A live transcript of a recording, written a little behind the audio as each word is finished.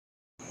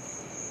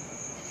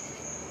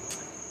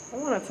I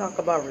want to talk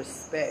about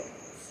respect.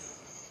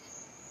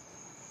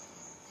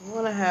 You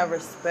want to have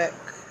respect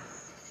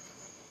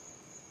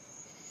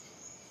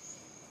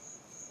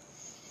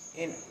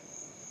in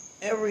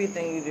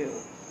everything you do.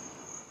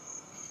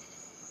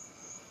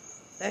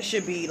 That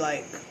should be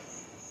like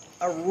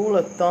a rule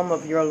of thumb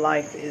of your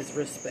life is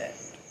respect.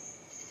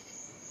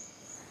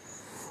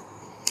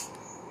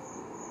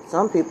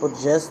 Some people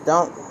just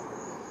don't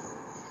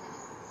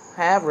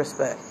have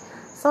respect.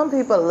 Some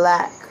people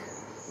lack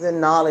the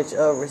knowledge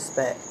of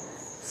respect.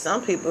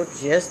 Some people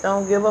just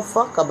don't give a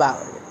fuck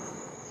about it.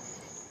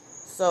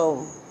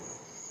 So,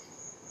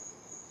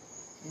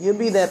 you'll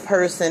be that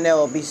person that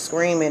will be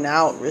screaming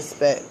out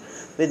respect,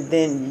 but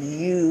then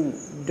you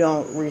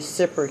don't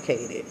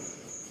reciprocate it.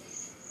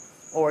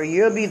 Or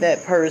you'll be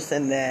that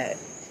person that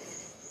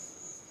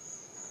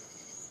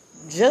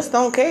just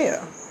don't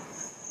care.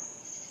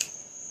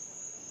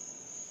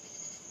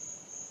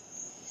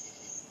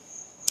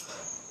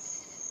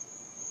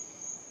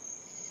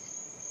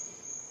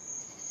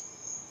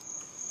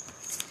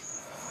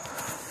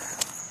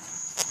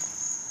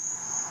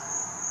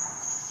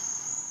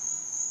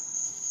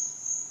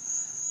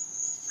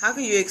 How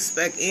can you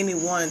expect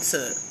anyone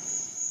to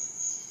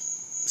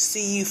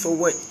see you for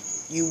what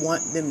you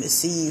want them to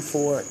see you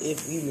for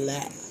if you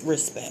lack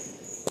respect?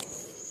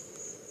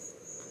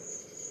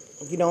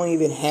 If you don't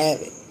even have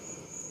it.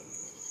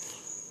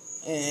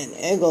 And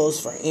it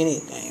goes for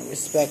anything.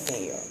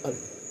 Respecting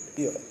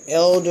your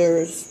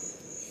elders,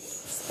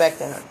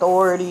 respecting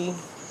authority.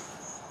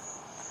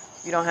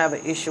 If you don't have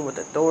an issue with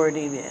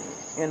authority, then,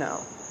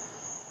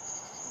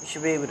 you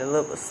should be able to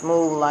live a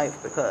smooth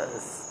life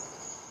because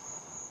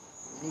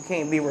you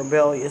can't be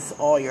rebellious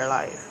all your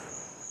life.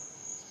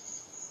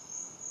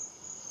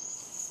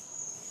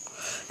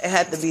 It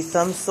had to be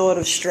some sort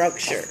of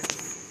structure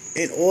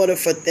in order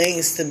for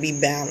things to be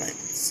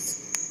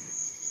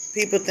balanced.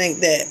 People think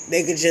that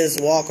they could just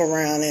walk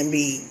around and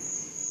be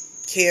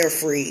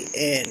carefree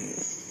and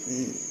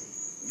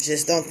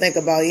just don't think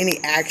about any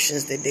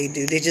actions that they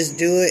do. They just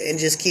do it and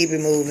just keep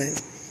it moving.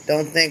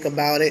 Don't think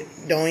about it.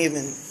 Don't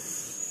even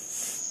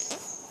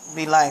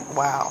be like,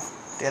 wow,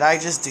 did I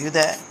just do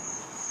that?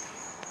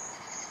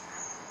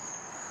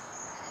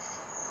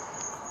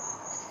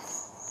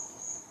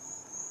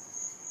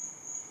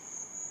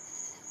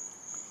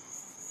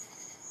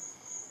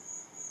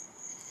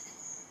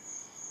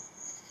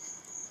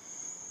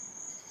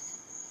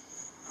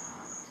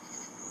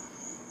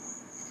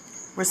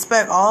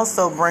 Respect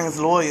also brings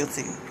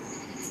loyalty.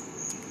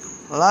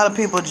 A lot of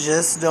people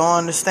just don't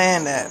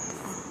understand that.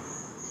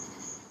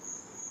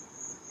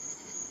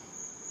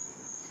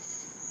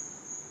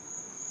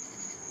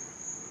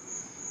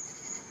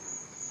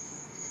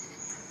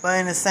 But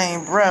in the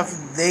same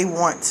breath, they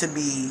want to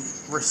be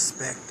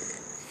respected.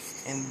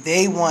 And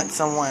they want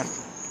someone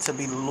to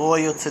be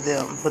loyal to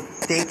them, but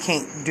they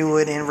can't do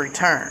it in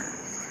return.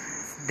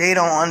 They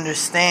don't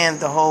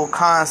understand the whole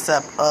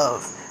concept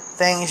of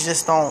things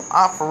just don't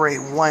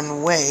operate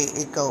one way.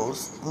 It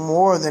goes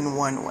more than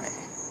one way.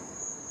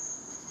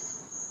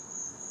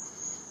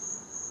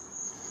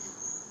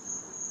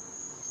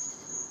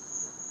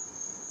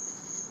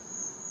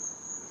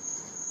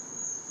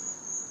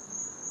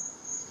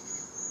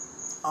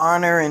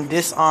 Honor and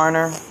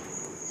dishonor.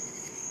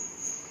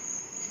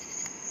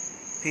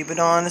 People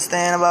don't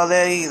understand about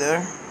that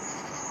either.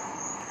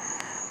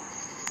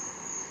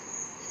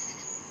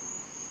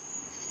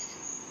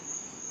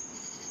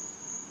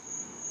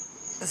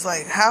 It's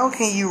like, how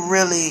can you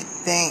really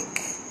think,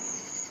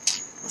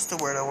 what's the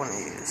word I want to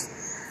use?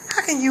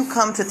 How can you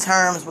come to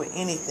terms with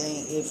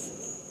anything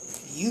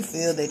if you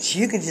feel that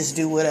you can just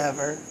do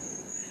whatever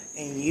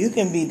and you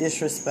can be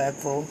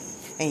disrespectful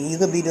and you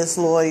can be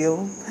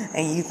disloyal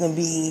and you can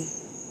be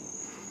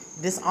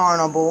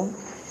dishonorable?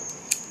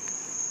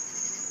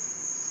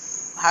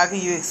 How can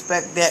you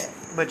expect that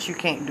but you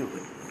can't do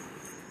it?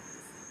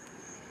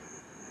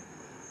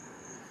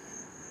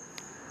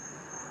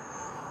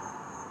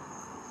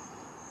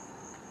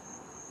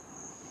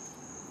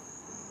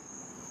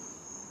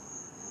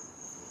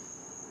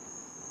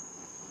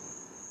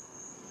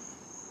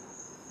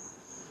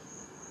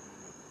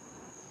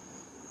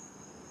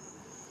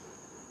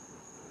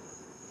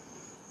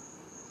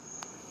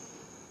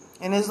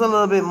 And it's a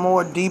little bit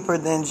more deeper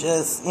than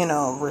just,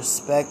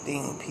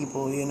 respecting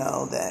people,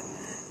 that,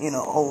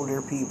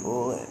 older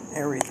people and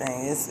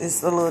everything.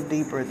 It's a little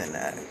deeper than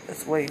that.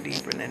 It's way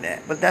deeper than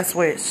that. But that's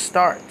where it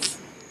starts.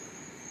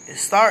 It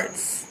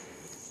starts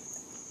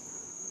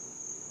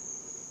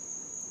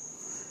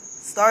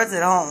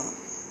at home.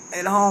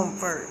 At home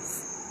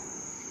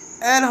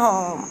first. At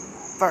home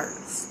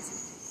first.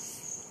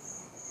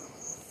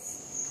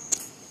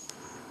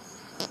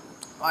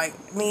 Like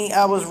me,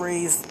 I was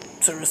raised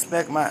to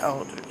respect my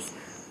elders.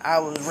 I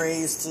was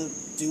raised to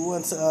do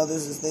unto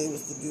others as they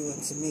was to do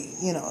unto me.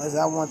 As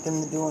I want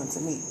them to do unto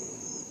me.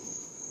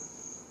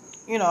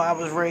 I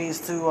was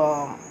raised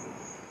to,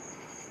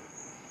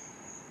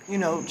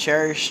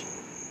 cherish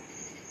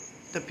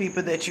the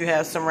people that you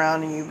have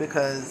surrounding you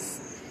because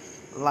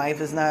life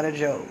is not a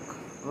joke.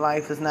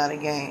 Life is not a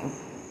game.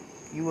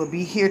 You will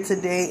be here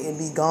today and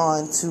be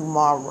gone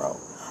tomorrow.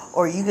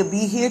 Or you could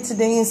be here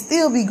today and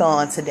still be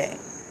gone today.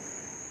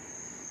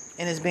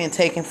 And it's being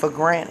taken for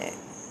granted.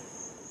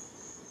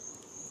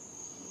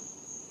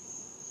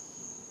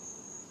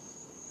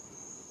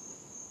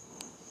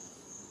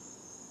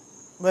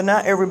 But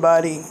not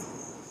everybody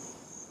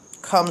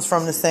comes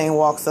from the same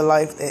walks of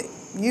life that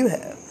you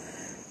have.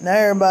 Not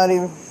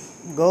everybody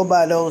go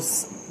by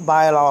those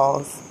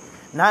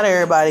bylaws. Not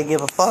everybody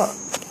give a fuck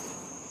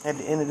at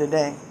the end of the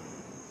day.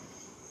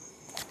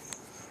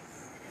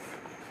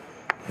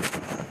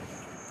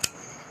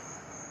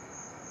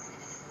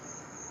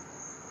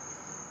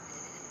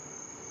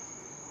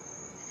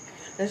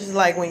 It's just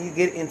like when you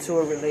get into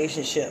a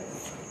relationship.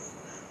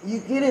 You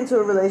get into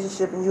a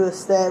relationship and you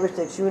establish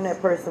that you and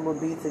that person will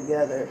be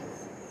together.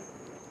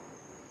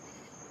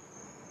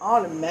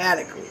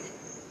 Automatically.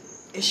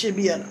 It should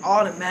be an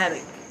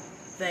automatic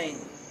thing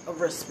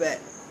of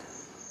respect.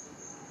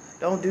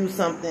 Don't do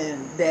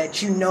something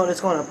that you know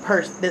that's going to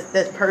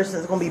that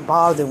person is going to be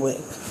bothered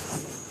with.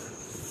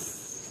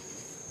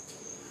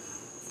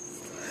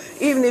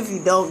 Even if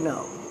you don't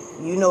know.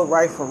 You know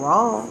right from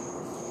wrong.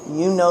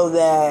 You know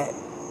that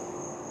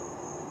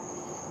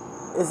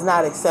it's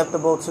not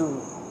acceptable to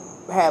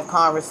have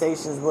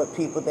conversations with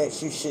people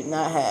that you should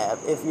not have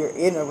if you're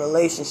in a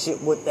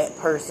relationship with that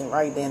person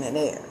right then and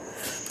there.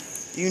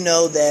 You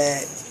know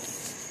that,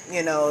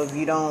 if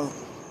you don't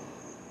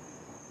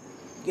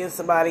give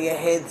somebody a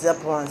heads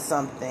up on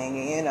something,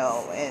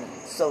 and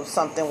so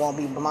something won't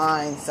be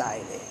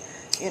blindsided.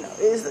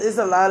 It's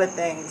a lot of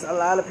things. A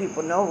lot of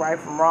people know right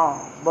from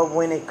wrong. But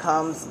when it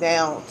comes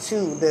down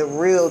to the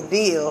real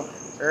deal,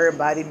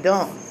 everybody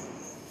dumb.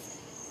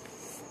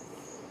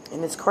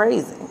 And it's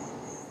crazy.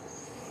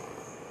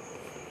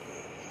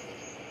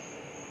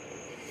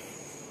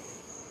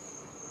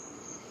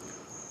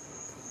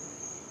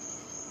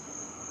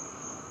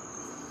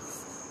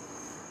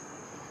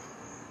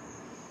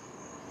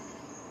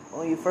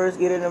 When you first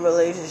get in a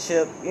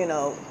relationship,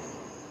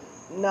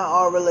 not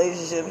all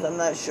relationships, I'm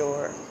not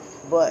sure,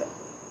 but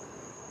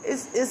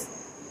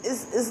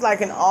it's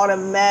like an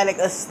automatic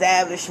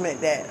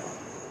establishment that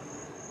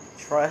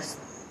trust,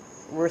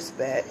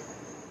 respect,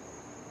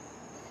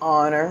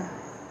 honor,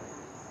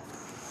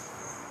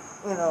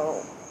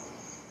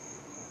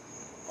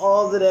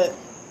 all of that,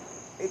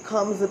 it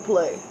comes to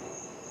play.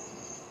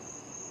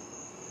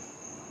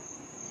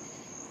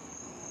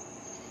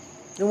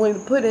 And when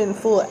you put in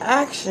full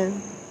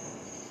action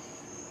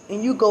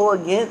and you go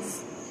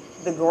against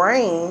the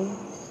grain,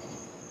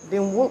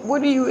 then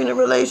what are you in a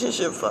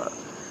relationship for?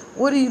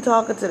 What are you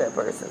talking to that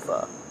person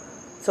for?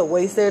 To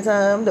waste their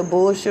time, to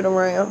bullshit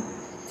around,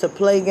 to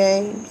play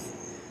games,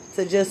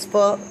 to just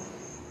fuck,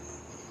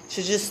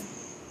 to just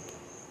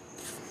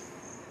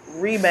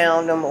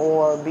rebound them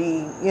or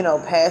be,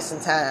 passing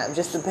time,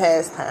 just to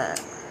pass time.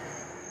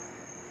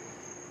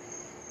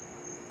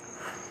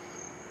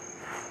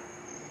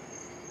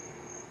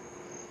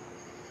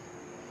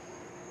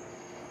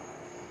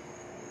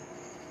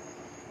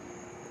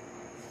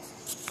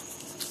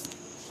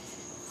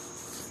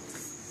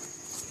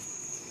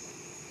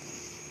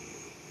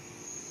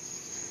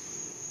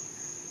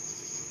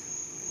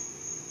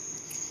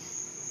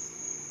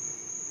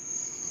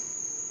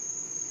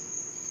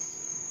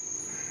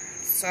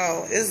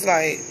 So it's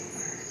like,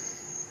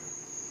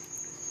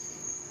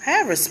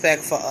 have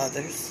respect for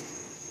others.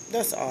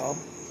 That's all.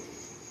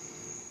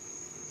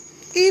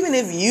 Even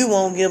if you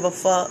won't give a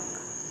fuck,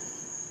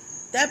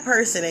 that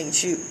person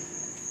ain't you.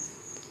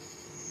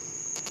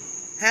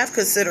 Have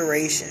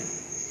consideration.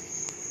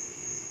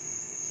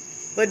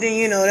 But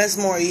then, that's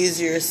more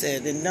easier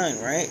said than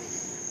done, right?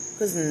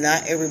 Because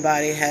not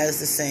everybody has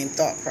the same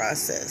thought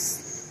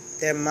process.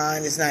 Their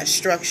mind is not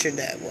structured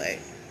that way.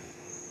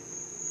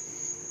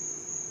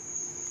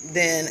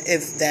 Then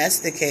if that's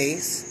the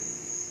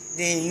case,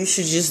 then you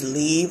should just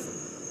leave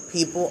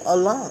people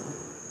alone.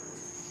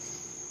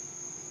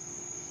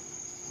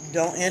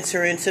 Don't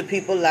enter into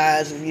people's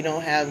lives if you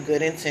don't have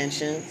good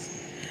intentions.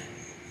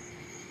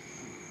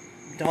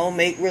 Don't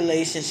make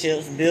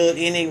relationships, build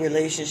any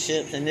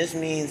relationships, and this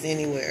means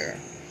anywhere.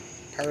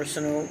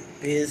 Personal,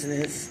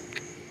 business,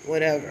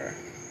 whatever.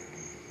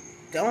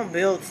 Don't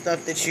build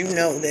stuff that you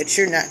know that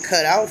you're not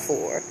cut out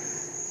for.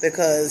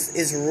 Because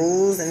it's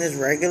rules and it's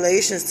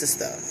regulations to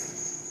stuff.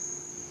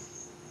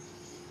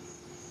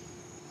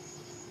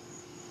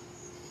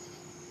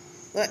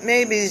 But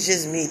maybe it's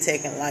just me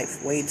taking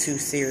life way too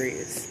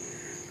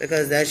serious.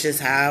 Because that's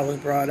just how I was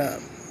brought up.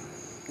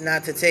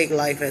 Not to take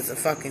life as a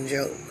fucking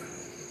joke.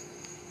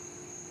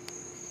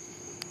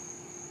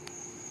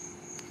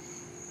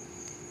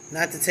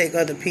 Not to take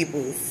other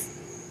people's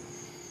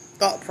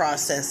thought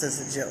process as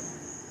a joke.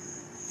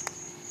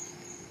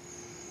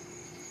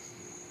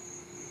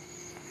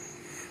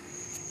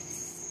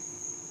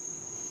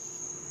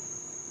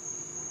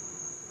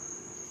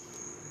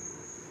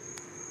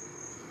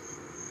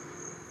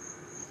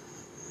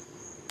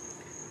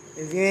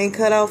 If you ain't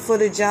cut out for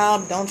the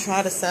job, don't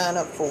try to sign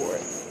up for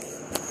it.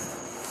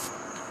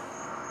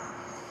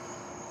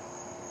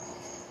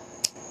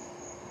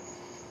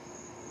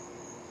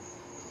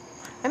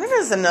 And then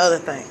there's another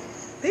thing.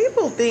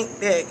 People think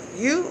that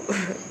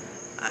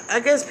I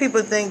guess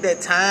people think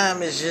that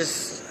time is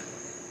just,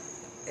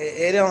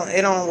 it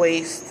don't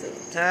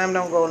waste. Time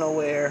don't go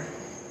nowhere.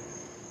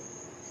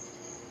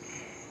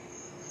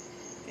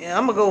 Yeah,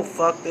 I'm gonna go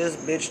fuck this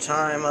bitch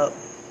time up.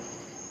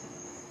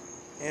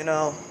 You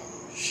know,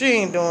 she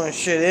ain't doing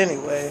shit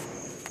anyway.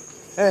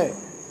 Hey,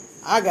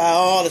 I got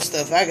all the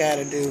stuff I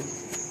gotta do,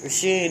 but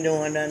she ain't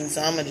doing nothing,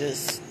 so I'm gonna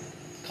just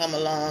come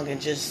along and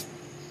just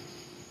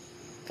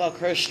fuck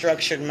her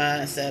structured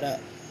mindset up.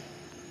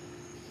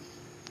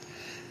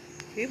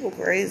 People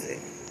crazy.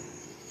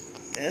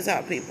 That's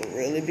how people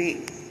really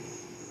be.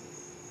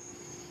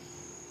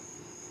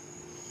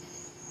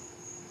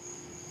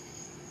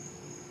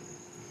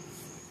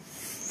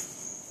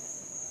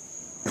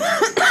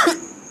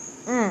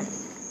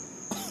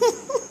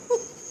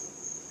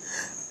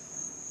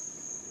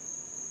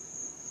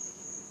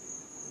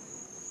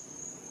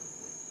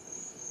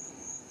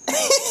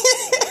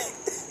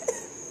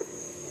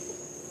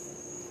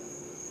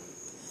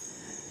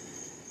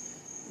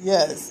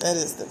 Yes, that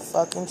is the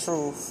fucking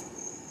truth.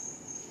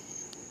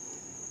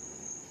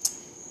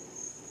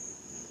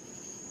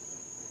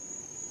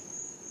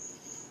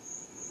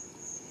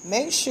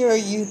 Make sure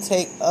you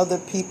take other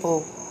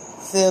people's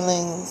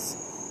feelings,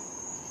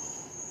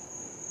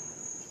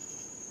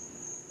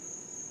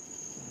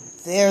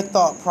 their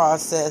thought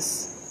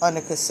process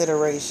under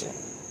consideration.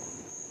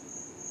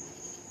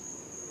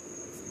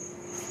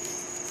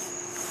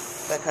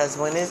 Because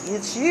when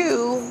it's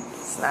you,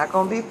 it's not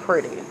going to be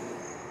pretty.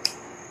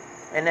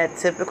 And that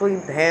typically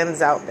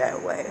pans out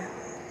that way.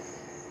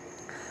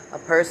 A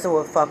person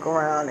will fuck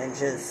around and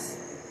just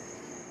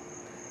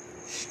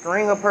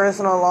string a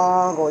person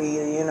along, or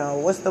you know,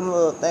 what's them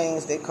little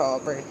things they call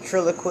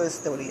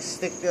ventriloquists, where they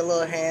stick their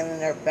little hand in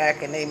their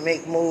back and they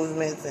make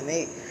movements and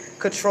they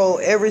control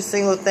every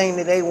single thing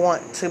that they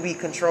want to be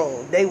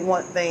controlled. They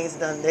want things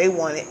done. They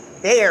want it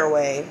their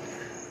way,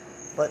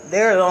 but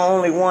they're the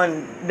only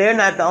one. They're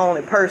not the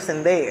only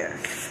person there.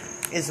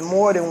 It's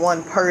more than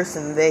one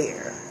person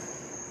there.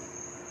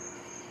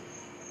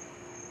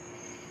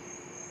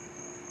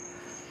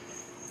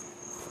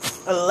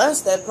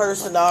 Unless that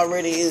person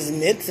already is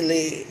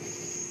mentally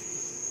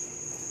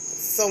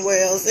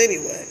somewhere else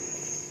anyway.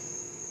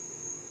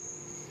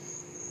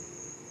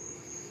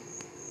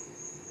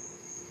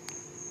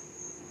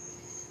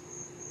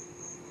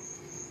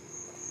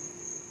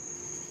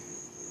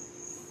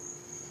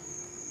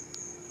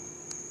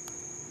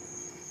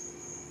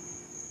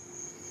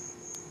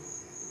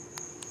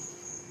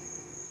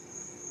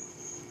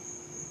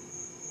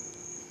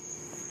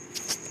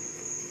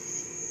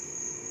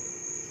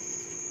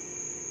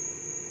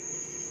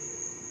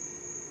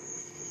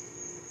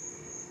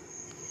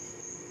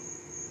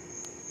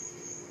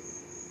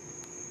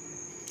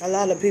 A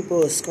lot of people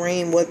will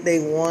scream what they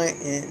want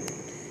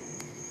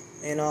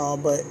and all,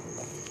 but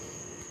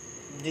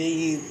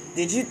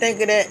did you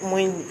think of that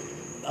when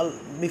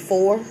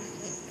before?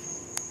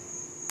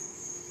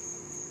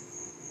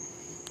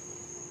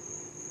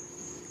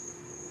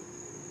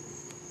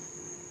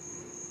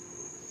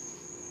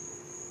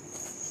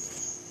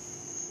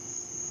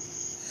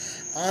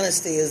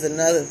 Honesty is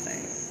another thing.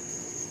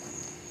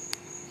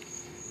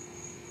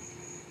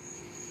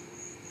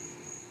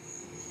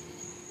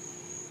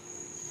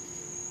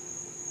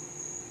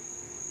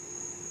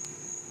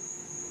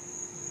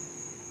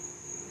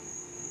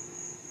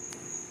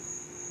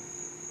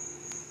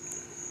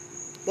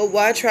 But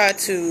why try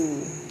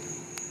to,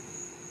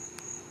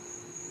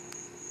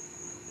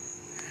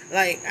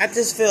 like, I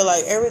just feel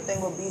like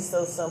everything would be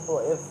so simple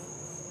if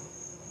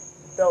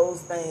those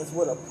things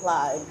would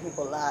apply in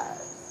people's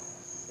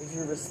lives. If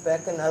you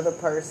respect another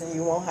person,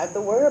 you won't have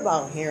to worry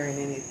about hearing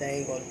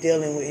anything or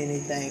dealing with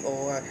anything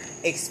or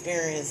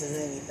experiencing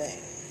anything.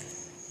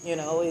 You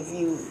know, if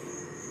you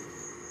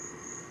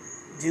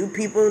do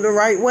people the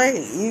right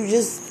way, you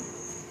just,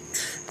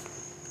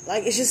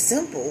 like, it's just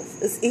simple.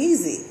 It's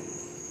easy.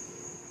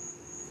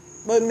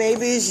 But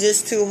maybe it's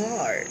just too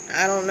hard.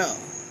 I don't know.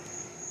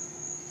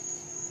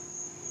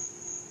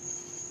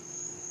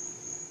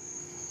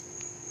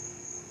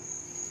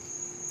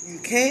 You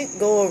can't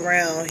go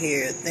around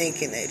here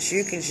thinking that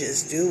you can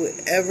just do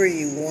whatever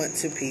you want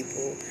to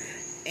people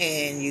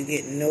and you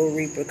get no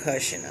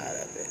repercussion out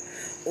of it.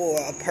 Or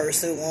a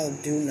person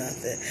won't do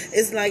nothing.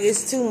 It's like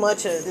it's too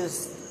much of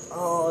this,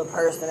 oh, a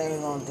person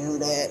ain't gonna do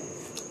that.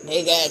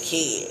 They got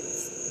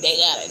kids. They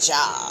got a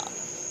job.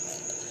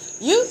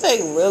 You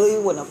think really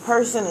when a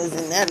person is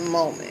in that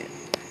moment,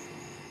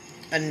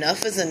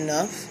 enough is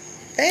enough?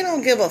 They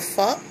don't give a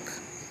fuck.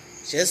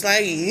 Just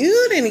like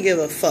you didn't give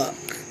a fuck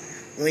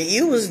when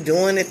you was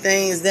doing the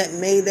things that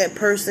made that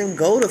person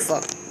go to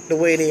fuck the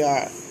way they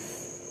are.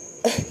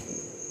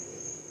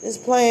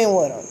 Just playing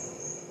with them.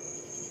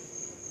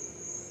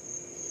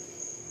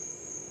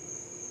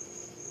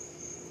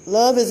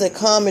 Love is a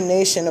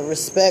combination of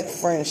respect,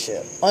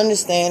 friendship,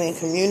 understanding,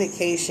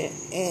 communication,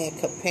 and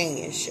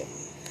companionship.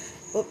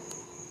 But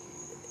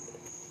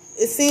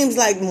it seems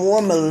like more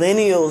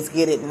millennials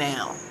get it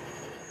now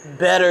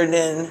better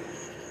than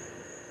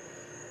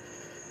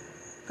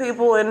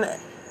people in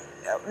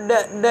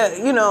that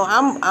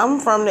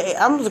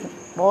I was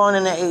born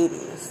in the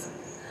 80s.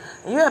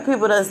 You have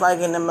people that's like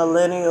in the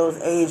millennials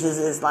ages,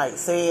 is like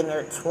say in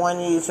their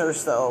 20s or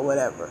so,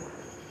 whatever.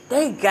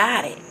 They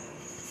got it.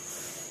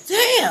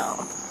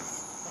 Damn.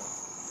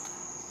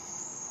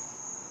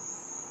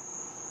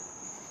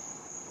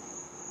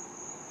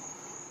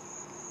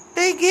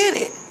 They get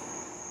it.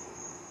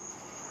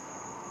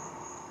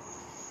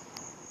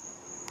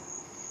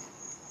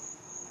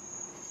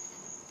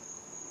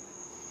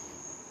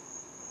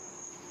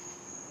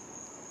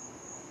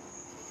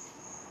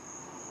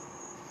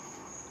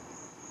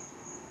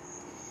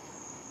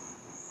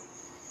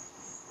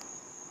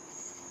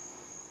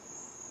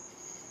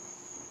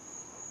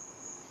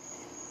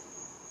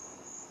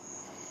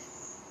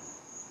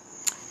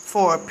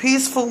 For a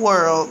peaceful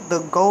world, the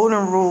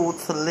golden rule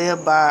to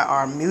live by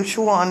are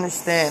mutual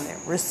understanding,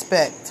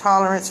 respect,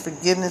 tolerance,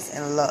 forgiveness,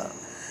 and love.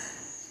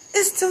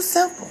 It's too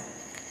simple.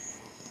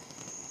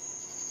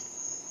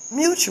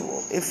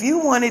 Mutual. If you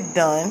want it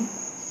done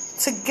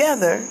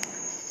together,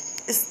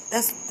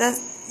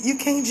 that's you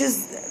can't just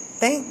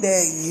think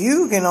that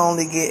you can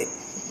only get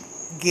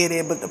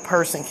it, but the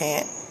person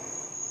can't.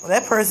 Well,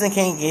 that person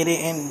can't get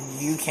it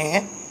and you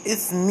can't.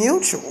 It's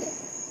mutual.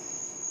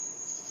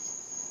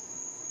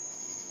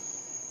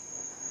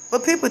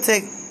 But people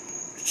take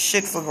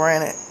shit for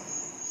granted.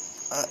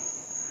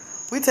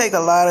 We take a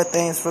lot of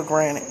things for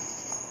granted.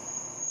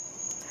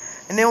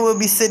 And then we'll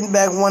be sitting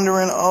back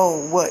wondering,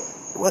 oh, what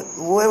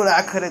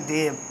I could have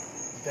did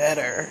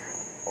better?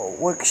 Or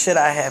what should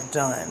I have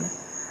done?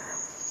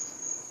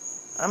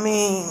 I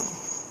mean,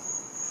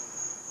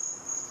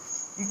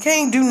 you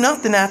can't do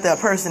nothing after a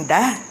person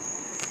died.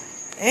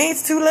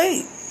 It's too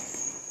late.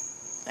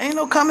 Ain't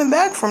no coming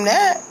back from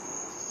that.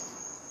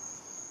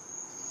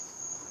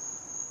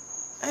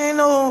 Ain't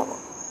no,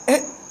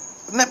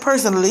 that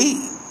person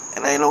leave,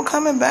 and ain't no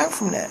coming back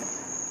from that.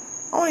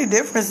 Only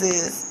difference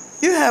is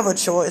you have a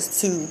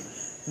choice to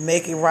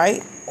make it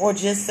right or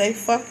just say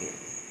fuck it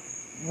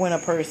when a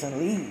person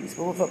leaves.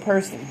 But if a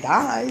person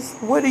dies,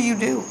 what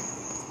do?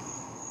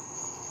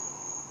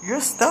 You're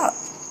stuck.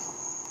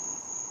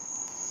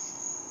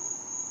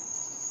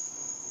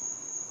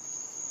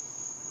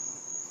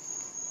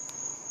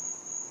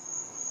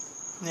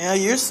 Now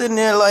you're sitting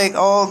there like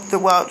all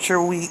throughout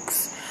your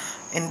weeks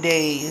and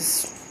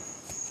days,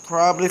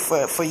 probably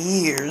for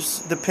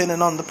years,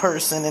 depending on the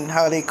person and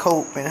how they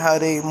cope and how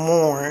they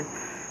mourn.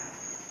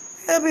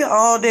 It'll be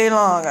all day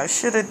long. I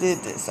should have did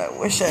this. I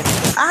wish I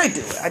did. I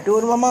do it. I do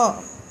it to my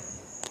mom.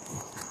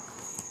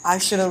 I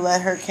should have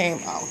let her came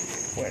out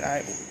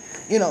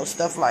here when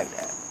stuff like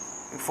that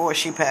before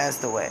she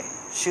passed away.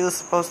 She was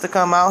supposed to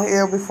come out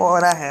here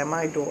before I had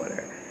my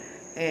daughter.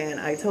 And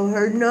I told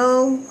her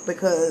no,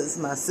 because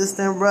my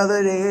sister and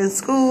brother, they're in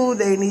school.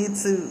 They need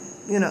to,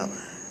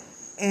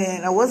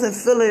 And I wasn't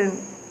feeling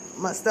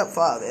my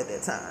stepfather at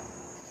that time.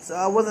 So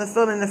I wasn't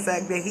feeling the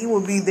fact that he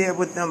would be there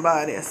with them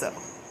by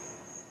themselves.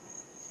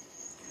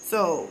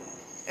 So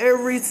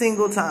every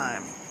single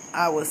time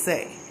I would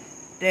say,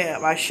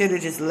 damn, I should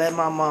have just let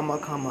my mama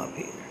come up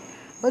here.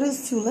 But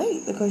it's too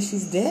late because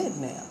she's dead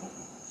now.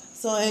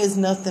 So there's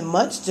nothing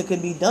much that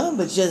could be done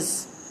but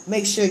just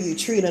make sure you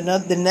treat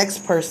the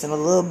next person a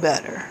little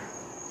better.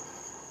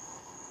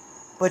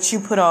 But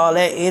you put all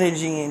that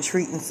energy in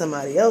treating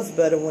somebody else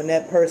better when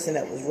that person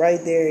that was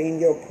right there in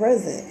your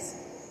presence,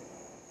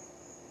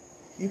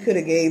 you could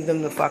have gave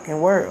them the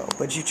fucking world,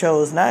 but you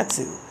chose not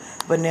to.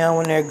 But now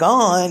when they're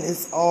gone,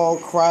 it's all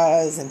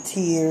cries and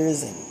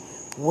tears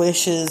and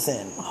wishes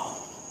and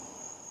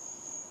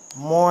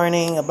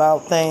mourning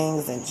about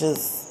things and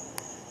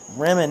just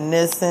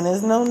reminiscing.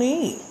 There's no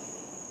need.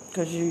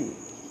 Because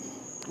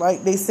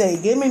like they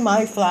say, give me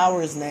my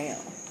flowers now.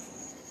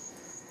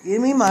 Give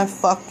me my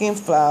fucking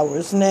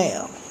flowers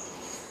now.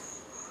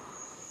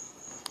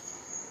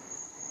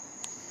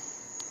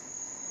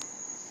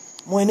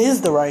 When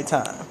is the right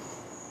time?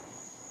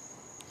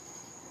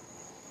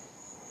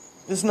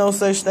 There's no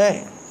such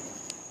thing.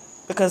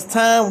 Because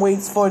time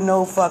waits for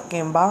no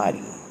fucking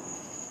body.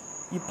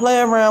 You play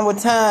around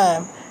with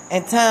time,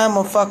 and time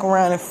will fuck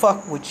around and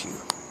fuck with you.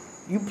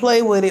 You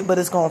play with it, but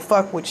it's going to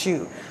fuck with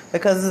you.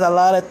 Because there's a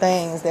lot of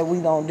things that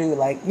we don't do.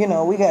 Like,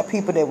 we got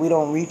people that we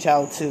don't reach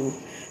out to.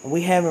 And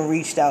we haven't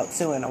reached out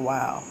to in a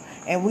while.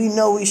 And we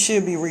know we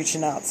should be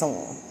reaching out to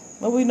them.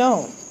 But we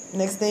don't.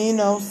 Next thing you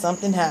know,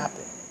 something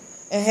happened.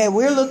 And hey,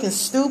 we're looking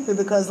stupid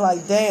because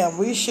damn,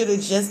 we should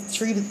have just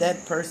treated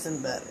that person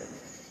better.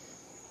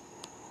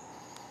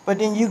 But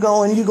then you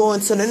go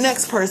into the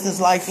next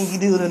person's life and you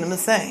do them the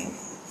same.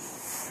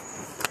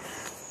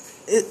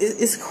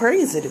 It's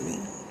crazy to me.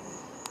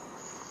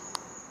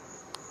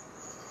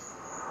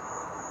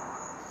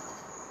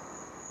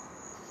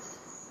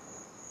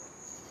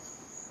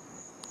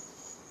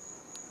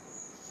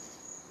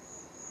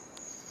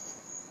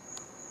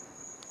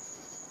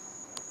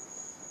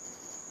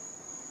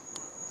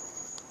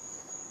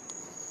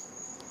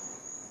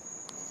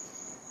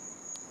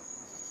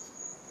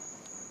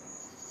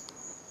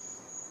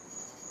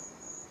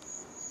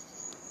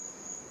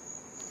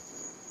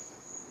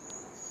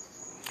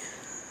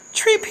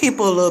 treat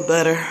people a little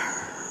better.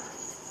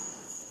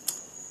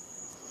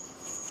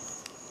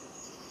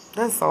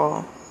 That's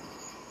all.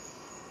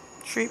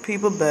 Treat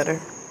people better.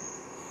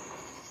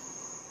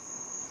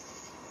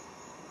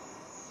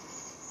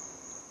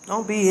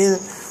 Don't be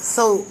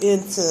so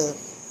into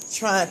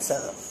trying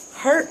to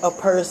hurt a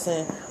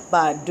person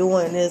by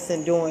doing this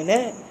and doing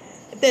that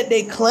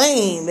they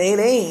claim they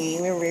ain't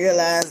even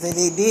realize that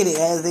they did it,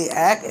 as they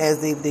act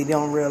as if they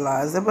don't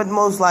realize it. But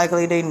most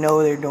likely they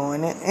know they're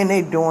doing it, and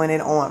they're doing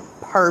it on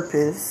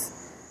purpose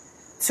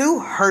to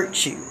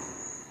hurt you.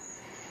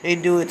 They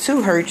do it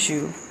to hurt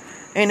you,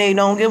 and they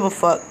don't give a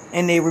fuck,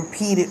 and they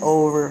repeat it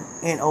over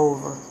and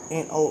over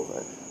and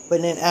over.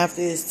 But then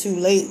after it's too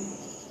late,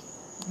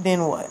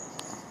 then what?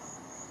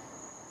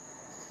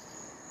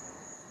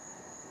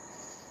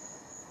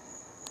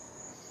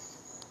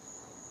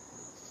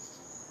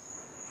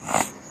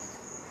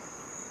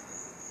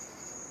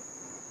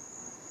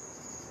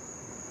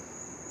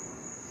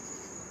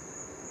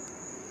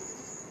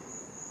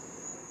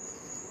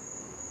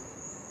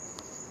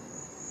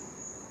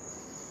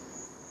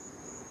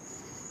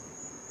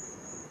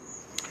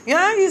 You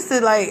know, I used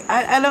to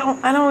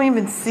I don't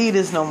even see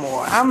this no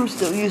more. I'm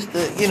still used to,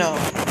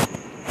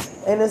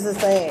 and it's the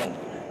same.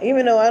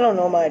 Even though I don't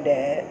know my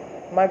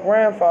dad, my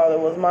grandfather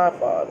was my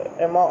father,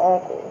 and my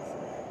uncles,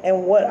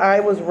 and what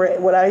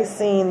I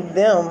seen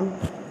them,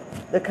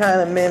 the kind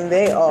of men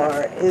they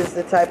are, is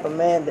the type of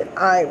man that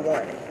I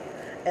wanted,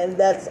 and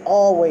that's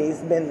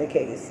always been the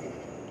case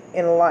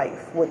in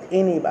life with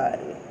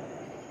anybody.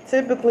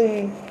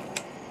 Typically,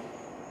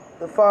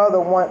 the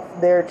father wants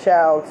their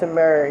child to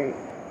marry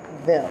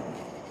them,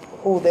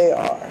 who they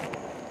are,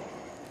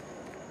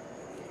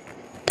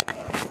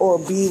 or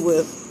be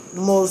with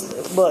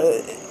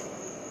but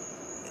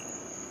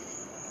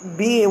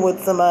being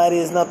with somebody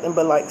is nothing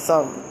but like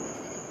some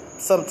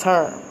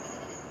term.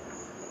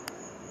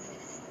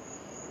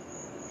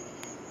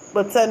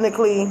 But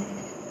technically,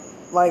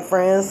 like for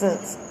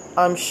instance,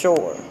 I'm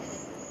sure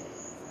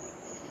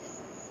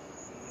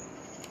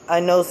I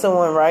know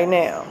someone right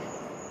now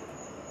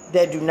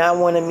that do not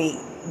want to meet.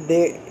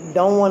 They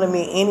don't want to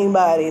meet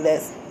anybody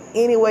that's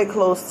anyway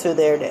close to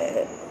their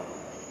dad,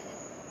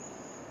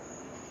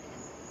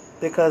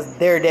 because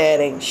their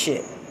dad ain't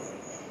shit.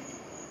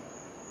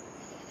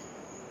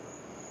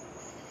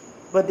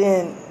 But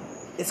then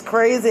it's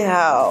crazy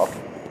how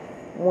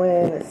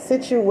when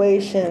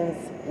situations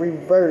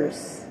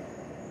reverse,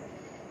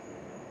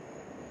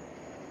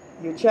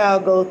 your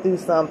child go through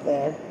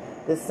something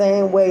the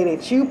same way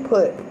that you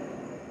put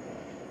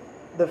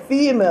the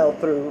female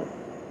through,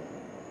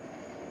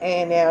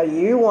 and now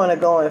you want to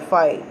go and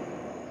fight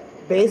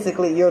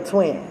basically your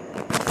twin.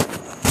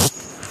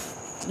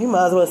 You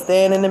might as well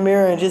stand in the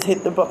mirror and just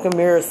hit the fucking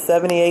mirror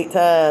 78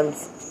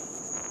 times,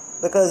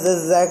 because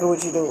that's exactly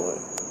what you're doing.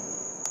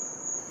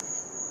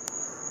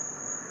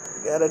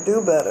 You gotta do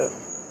better.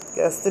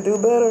 Guess to do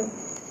better.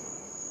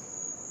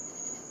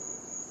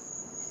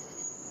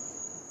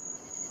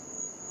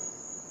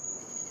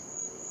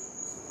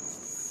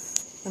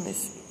 Let me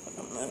see.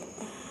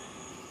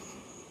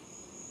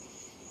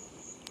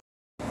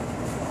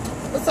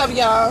 What's up,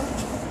 y'all?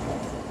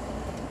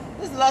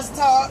 This is Let's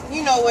Talk.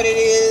 You know what it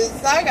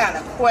is. I got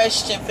a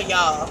question for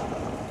y'all.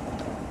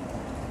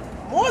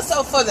 More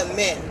so for the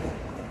men.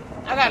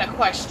 I got a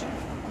question.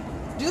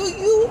 Do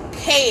you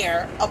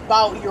care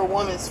about your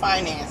woman's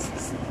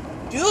finances?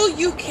 Do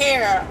you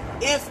care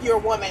if your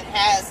woman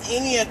has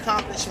any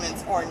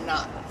accomplishments or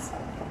not?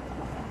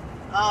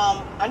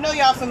 I know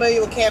y'all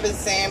familiar with Kevin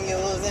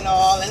Samuels and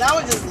all, and I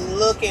was just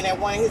looking at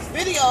one of his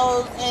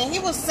videos, and he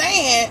was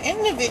saying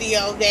in the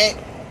video that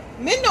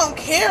men don't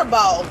care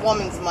about a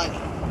woman's money.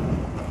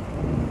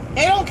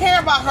 They don't care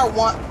about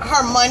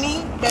her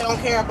money. They don't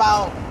care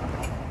about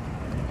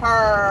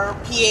her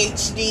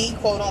PhD,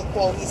 quote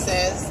unquote, he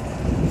says.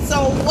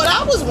 So what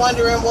I was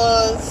wondering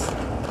was,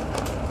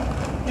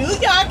 do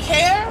y'all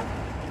care?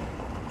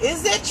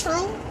 Is it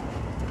true?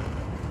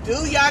 Do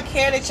y'all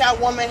care that y'all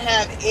woman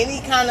have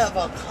any kind of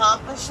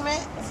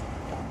accomplishment?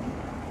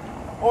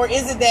 Or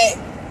is it that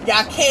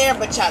y'all care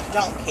but y'all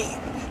don't care?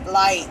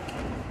 Like,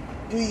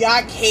 do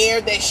y'all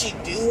care that she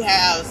do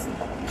have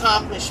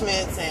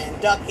accomplishments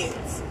and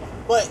ducats,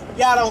 but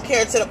y'all don't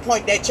care to the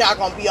point that y'all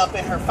gonna be up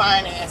in her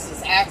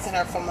finances, asking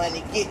her for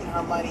money, getting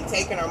her money,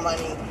 taking her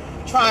money,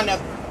 trying to,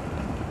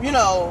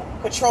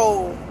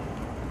 control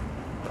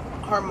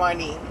her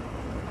money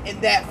in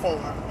that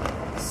form?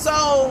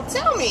 So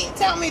tell me.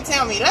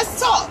 Let's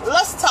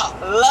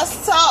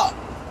talk.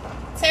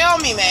 Tell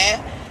me,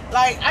 man.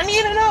 Like, I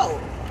need to know.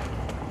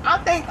 I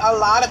think a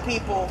lot of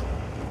people,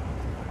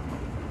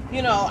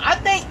 I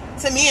think,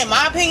 to me, in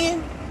my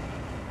opinion,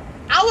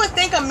 I would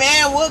think a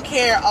man would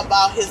care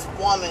about his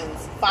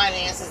woman's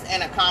finances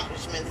and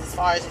accomplishments, as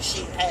far as if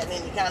she had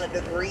any kind of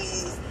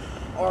degrees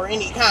or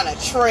any kind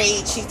of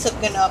trade she took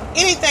up,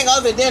 anything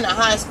other than a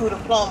high school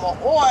diploma,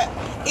 or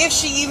if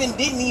she didn't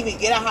even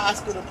get a high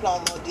school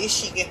diploma, did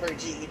she get her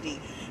GED?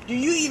 Do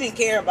you even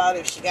care about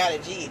if she got a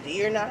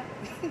GED or not?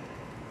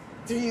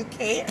 Do you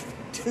care?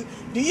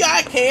 Do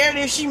y'all care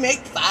if she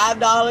make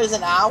 $5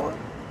 an hour?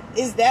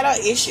 Is that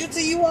an issue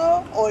to you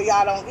all? Or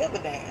y'all don't give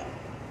a damn?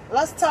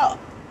 Let's talk.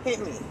 Hit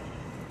me.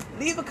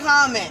 Leave a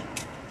comment.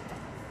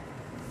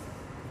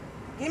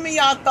 Give me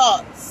your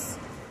thoughts.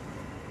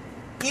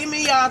 Give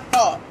me your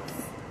thoughts.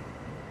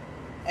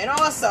 And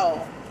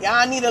also,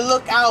 y'all need to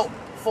look out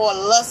for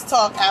Lust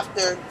Talk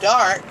After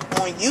Dark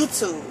on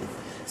YouTube.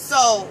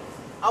 So,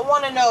 I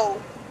want to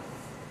know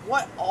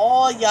what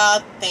all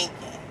y'all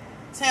thinking.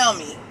 Tell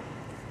me.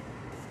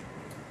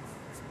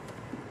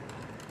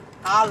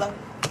 Holla.